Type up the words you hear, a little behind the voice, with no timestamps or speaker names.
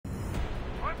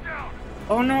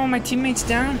Oh no, my teammate's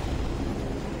down.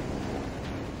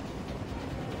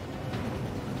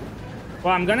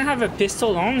 Well, I'm gonna have a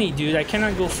pistol only, dude. I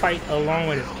cannot go fight alone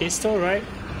with a pistol, right?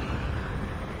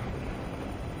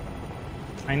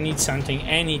 I need something.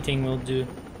 Anything will do.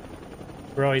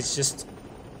 Bro, it's just...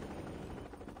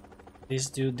 this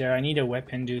dude there. I need a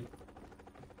weapon, dude.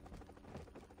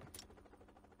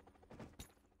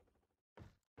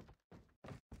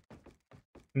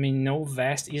 I mean, no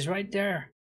vest. He's right there.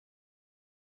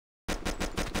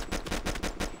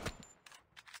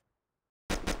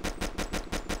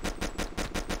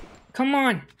 Come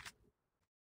on.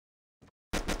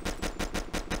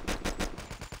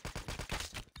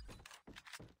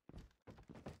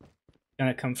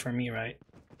 Gonna come for me, right?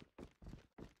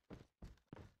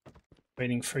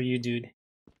 Waiting for you, dude.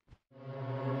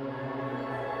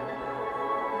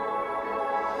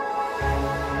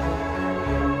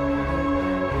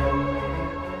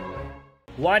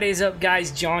 What is up, guys?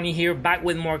 Johnny here, back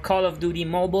with more Call of Duty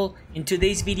Mobile. In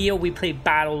today's video, we play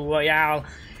Battle Royale.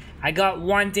 I got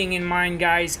one thing in mind,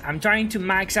 guys. I'm trying to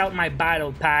max out my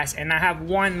Battle Pass, and I have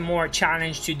one more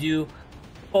challenge to do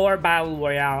for Battle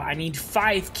Royale. I need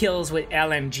 5 kills with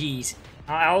LMGs.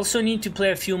 I also need to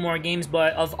play a few more games,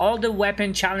 but of all the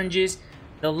weapon challenges,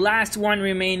 the last one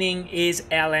remaining is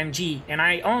LMG, and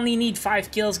I only need 5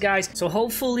 kills, guys. So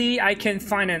hopefully I can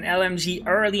find an LMG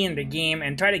early in the game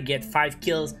and try to get 5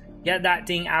 kills, get that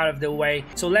thing out of the way.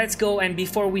 So let's go, and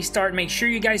before we start, make sure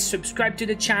you guys subscribe to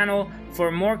the channel for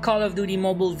more Call of Duty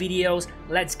Mobile videos.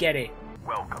 Let's get it.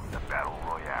 Welcome to Battle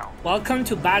Royale. Welcome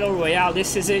to Battle Royale.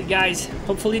 This is it, guys.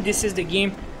 Hopefully this is the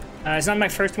game. It's not my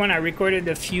first one. I recorded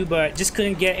a few, but just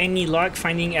couldn't get any luck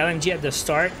finding LMG at the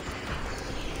start.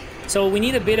 So we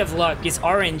need a bit of luck. It's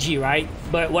RNG, right?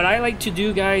 But what I like to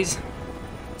do, guys,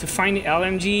 to find the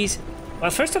LMGs,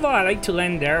 well, first of all, I like to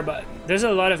land there, but there's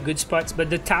a lot of good spots. But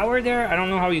the tower there, I don't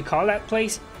know how you call that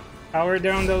place. Tower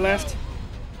there on the left.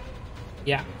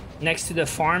 Yeah, next to the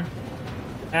farm.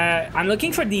 I'm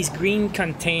looking for these green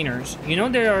containers. You know,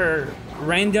 there are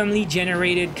randomly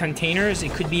generated containers.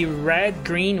 It could be red,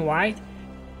 green, white.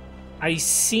 I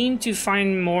seem to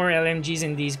find more LMGs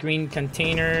in these green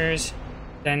containers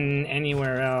than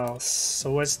anywhere else.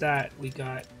 So what's that we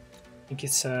got? I think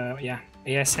it's yeah,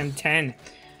 ASM-10,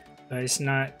 but it's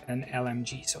not an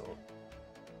LMG. So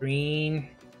green.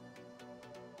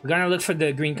 We're gonna look for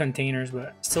the green containers,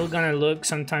 but still gonna look.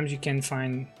 Sometimes you can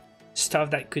find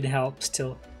stuff that could help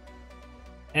still,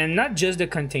 and not just the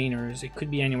containers. It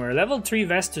could be anywhere. Level 3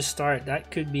 vest to start,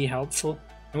 that could be helpful,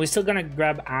 and we're still gonna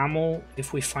grab ammo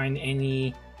if we find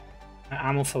any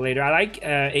ammo for later. I like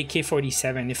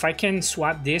AK-47. If I can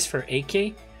swap this for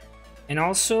AK and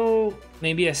also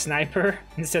maybe a sniper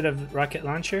instead of rocket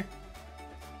launcher,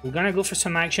 we're gonna go for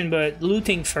some action, but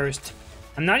looting first.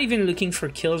 I'm not even looking for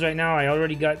kills right now. I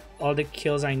already got all the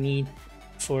kills I need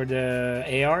for the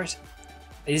ARs.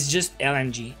 It's just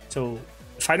LMG. So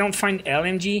if I don't find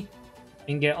LMG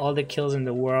and get all the kills in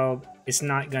the world, it's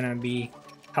not gonna be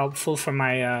helpful for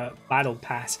my battle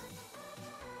pass.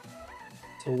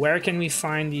 So where can we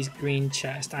find these green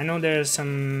chests? I know there's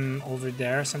some over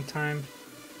there sometime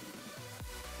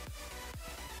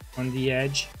on the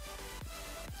edge.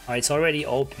 Oh, it's already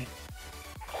open.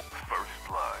 First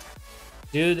blood.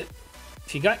 Dude,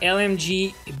 if you got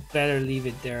LMG, you better leave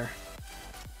it there.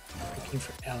 Looking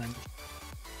for LMG.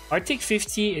 Arctic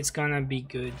 50, it's gonna be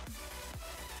good.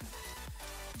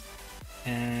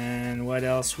 And what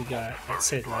else we got?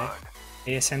 That's it, right?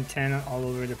 ASM-10 all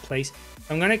over the place.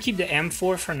 I'm gonna keep the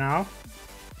M4 for now.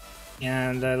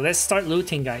 And let's start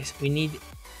looting, guys. We need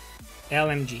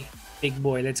LMG. Big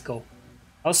boy, let's go.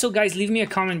 Also, guys, leave me a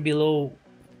comment below.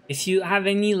 If you have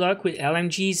any luck with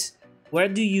LMGs, where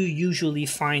do you usually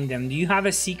find them? Do you have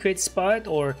a secret spot,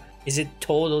 or is it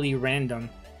totally random?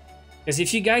 Because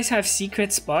if you guys have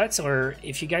secret spots, or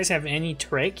if you guys have any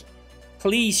trick,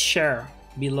 please share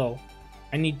below.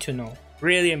 I need to know.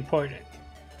 Really important.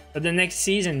 For the next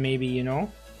season, maybe, you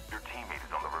know? Your teammate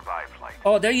is on the revive flight.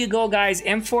 Oh, there you go, guys.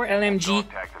 M4 LMG.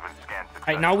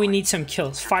 Alright, now we need some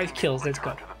kills. 5 kills. Let's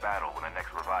go.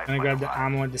 I'm gonna grab the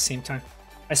ammo at the same time.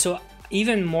 So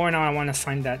even more now, I want to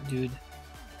find that dude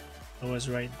that was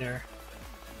right there.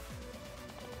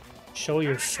 Show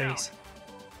your face.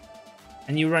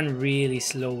 And you run really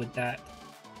slow with that.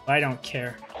 But I don't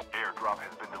care. Airdrop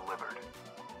has been delivered.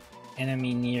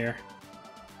 Enemy near.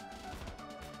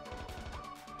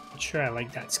 Not sure I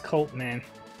like that scope, man.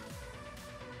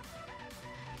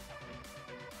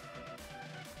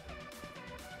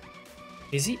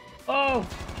 Is he? Oh!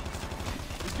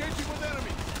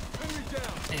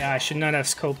 Yeah, I should not have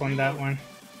scope on that one.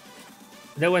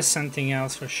 There was something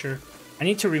else for sure. I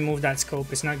need to remove that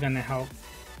scope. It's not gonna help.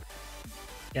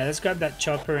 Yeah, let's grab that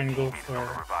chopper and go for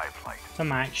Revive flight.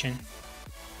 some action.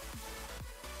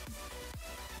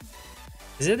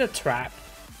 Is it a trap?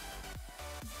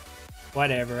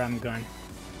 Whatever, I'm gone.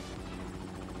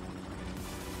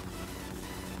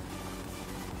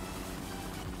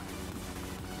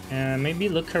 Maybe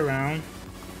look around.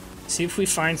 See if we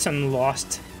find some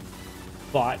lost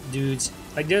bot dudes.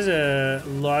 Like there's a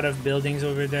lot of buildings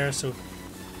over there, so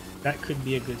that could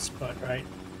be a good spot, right?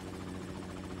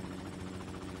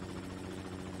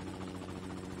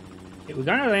 Okay, we're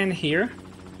gonna land here.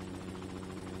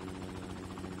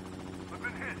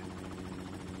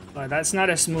 But that's not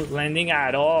a smooth landing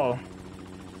at all.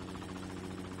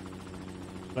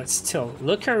 But still,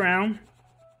 look around,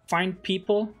 find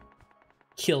people,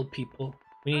 kill people.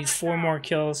 We need 4 more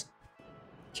kills.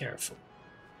 Careful.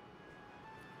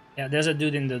 Yeah, there's a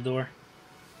dude in the door.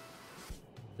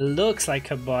 Looks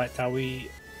like a bot. Are we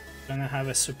gonna have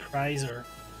a surprise or?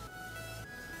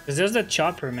 Because there's the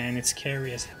chopper, man. It's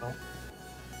scary as hell.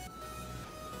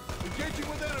 Engaging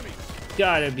with enemies.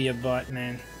 Gotta be a bot,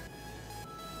 man.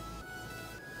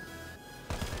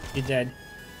 You're dead.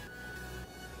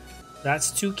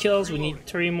 That's 2 kills. We need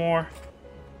 3 more.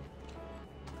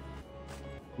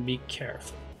 Be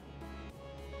careful.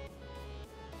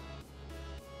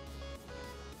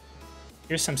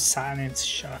 Here's some silence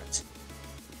shots.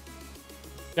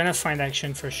 Gonna find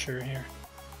action for sure here.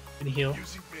 Good heal.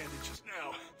 Using bandages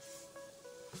now.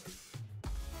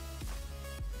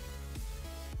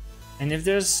 And if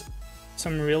there's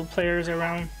some real players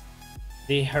around,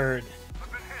 they heard.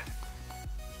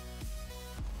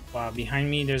 Wow, behind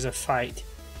me there's a fight.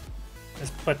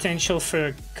 There's potential for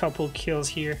a couple kills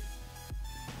here.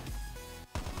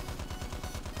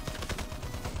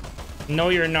 No,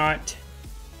 you're not.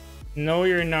 No,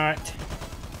 you're not.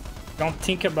 Don't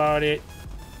think about it.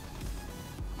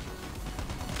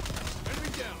 Enemy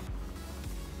down.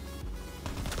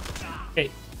 Okay,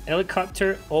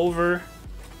 helicopter over.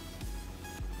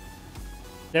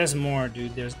 There's more,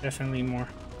 dude. There's definitely more.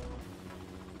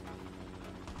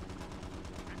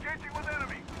 Engaging with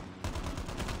enemy.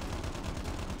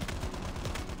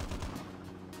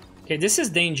 Okay, this is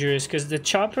dangerous because the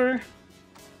chopper.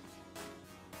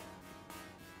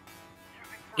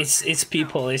 It's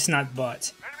people. It's not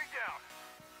bots. Enemy down.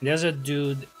 There's a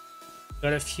dude.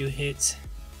 Got a few hits.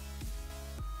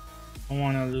 Don't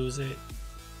want to lose it.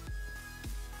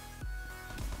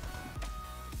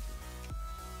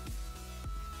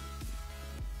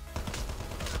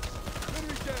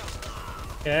 Enemy down.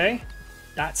 Okay,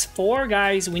 that's 4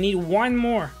 guys. We need 1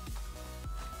 more.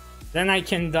 Then I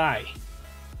can die.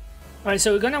 Alright,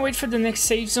 so we're gonna wait for the next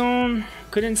safe zone.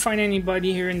 Couldn't find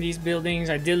anybody here in these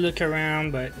buildings. I did look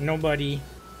around, but nobody.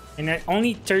 And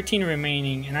only 13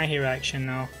 remaining, and I hear action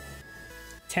now.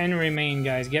 10 remain,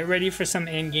 guys. Get ready for some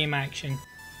endgame action.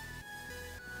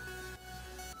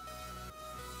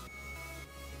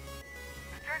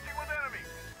 Engaging with enemy.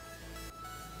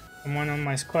 Someone on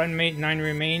my squad mate, 9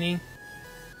 remaining.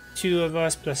 2 of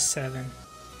us plus 7.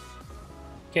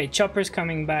 Okay, chopper's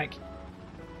coming back.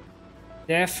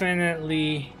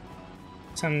 Definitely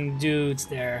some dudes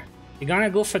there. You're gonna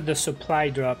go for the supply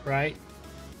drop, right?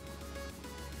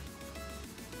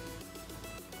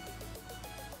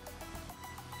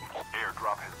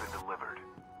 Airdrop has been delivered.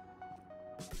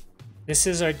 This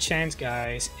is our chance,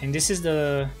 guys. And this is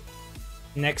the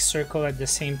next circle at the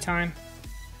same time.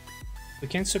 We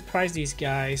can surprise these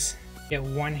guys. Get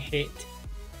 1 hit.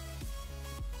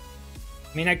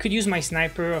 I mean, I could use my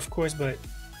sniper, of course, but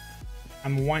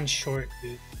I'm 1 short,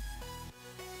 dude.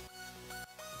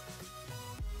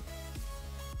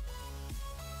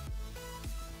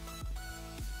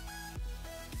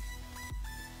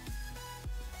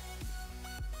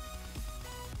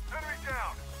 Enemy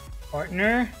down.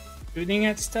 Partner, shooting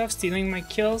at stuff, stealing my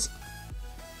kills.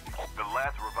 The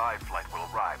last revive flight will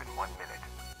arrive in 1 minute.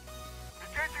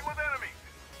 Engaging with enemy.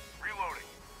 Reloading.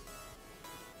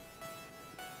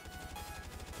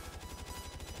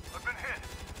 I've been hit.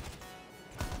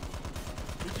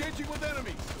 Engaging with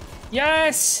enemies.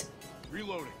 Yes!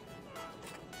 Reloading.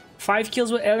 5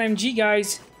 kills with LMG,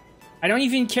 guys. I don't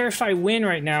even care if I win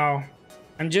right now.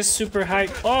 I'm just super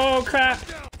hyped. Oh, crap.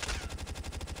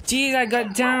 Jeez, I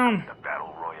got down. The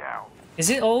battle royale. Is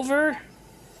it over?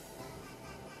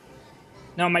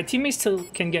 No, my teammates still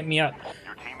can get me up.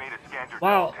 Your teammate has scanned your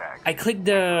Wow, dog tag. I clicked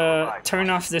the turn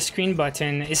off the screen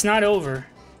button. It's not over.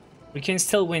 We can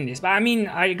still win this. But I mean,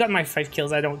 I got my 5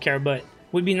 kills. I don't care, but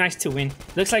would be nice to win.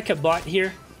 Looks like a bot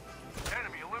here.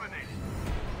 Enemy eliminated.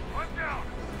 One down.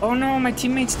 Oh no, my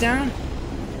teammate's down.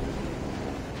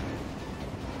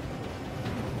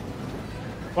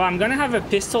 Well, I'm gonna have a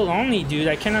pistol only, dude.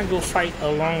 I cannot go fight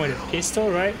alone with a pistol,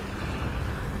 right?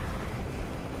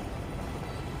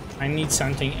 I need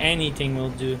something. Anything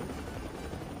will do.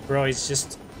 Bro, it's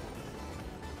just...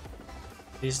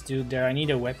 this dude there. I need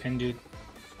a weapon, dude.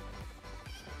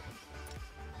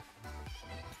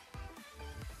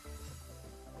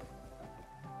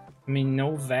 I mean,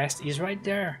 no vest. He's right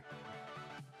there.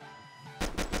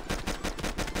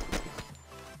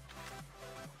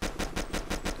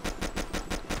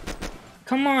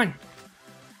 Come on.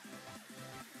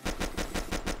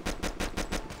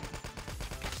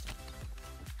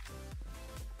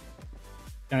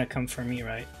 Gonna come for me,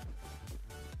 right?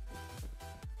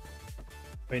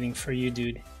 Waiting for you,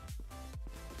 dude.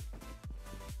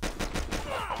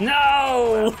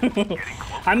 No!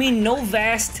 I mean, no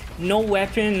vest, no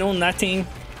weapon, no nothing.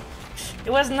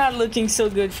 It was not looking so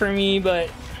good for me, but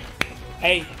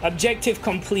hey, objective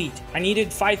complete. I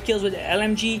needed 5 kills with the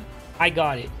LMG. I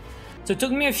got it. So it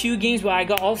took me a few games, but I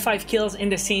got all 5 kills in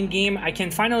the same game. I can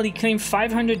finally claim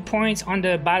 500 points on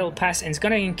the battle pass, and it's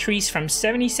gonna increase from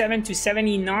 77 to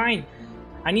 79.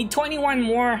 I need 21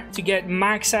 more to get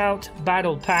max out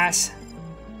battle pass.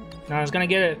 Now I was gonna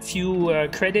get a few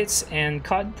credits and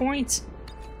COD points.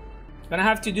 Gonna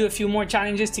have to do a few more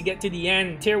challenges to get to the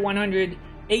end. Tier 100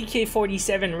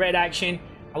 AK-47 red action.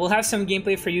 I will have some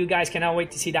gameplay for you guys. Cannot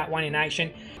wait to see that one in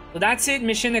action. So that's it.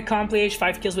 Mission accomplished.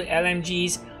 5 kills with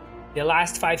LMGs. The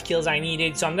last 5 kills I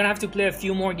needed. So I'm gonna have to play a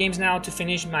few more games now to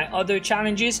finish my other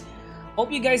challenges.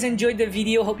 Hope you guys enjoyed the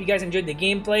video. Hope you guys enjoyed the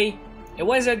gameplay. It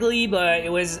was ugly, but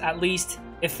it was at least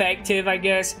effective, I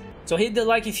guess. So hit the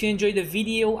like if you enjoyed the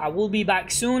video. I will be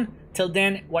back soon. Till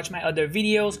then, watch my other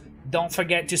videos. Don't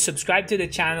forget to subscribe to the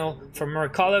channel for more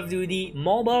Call of Duty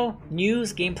Mobile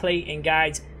news, gameplay, and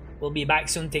guides. We'll be back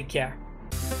soon. Take care.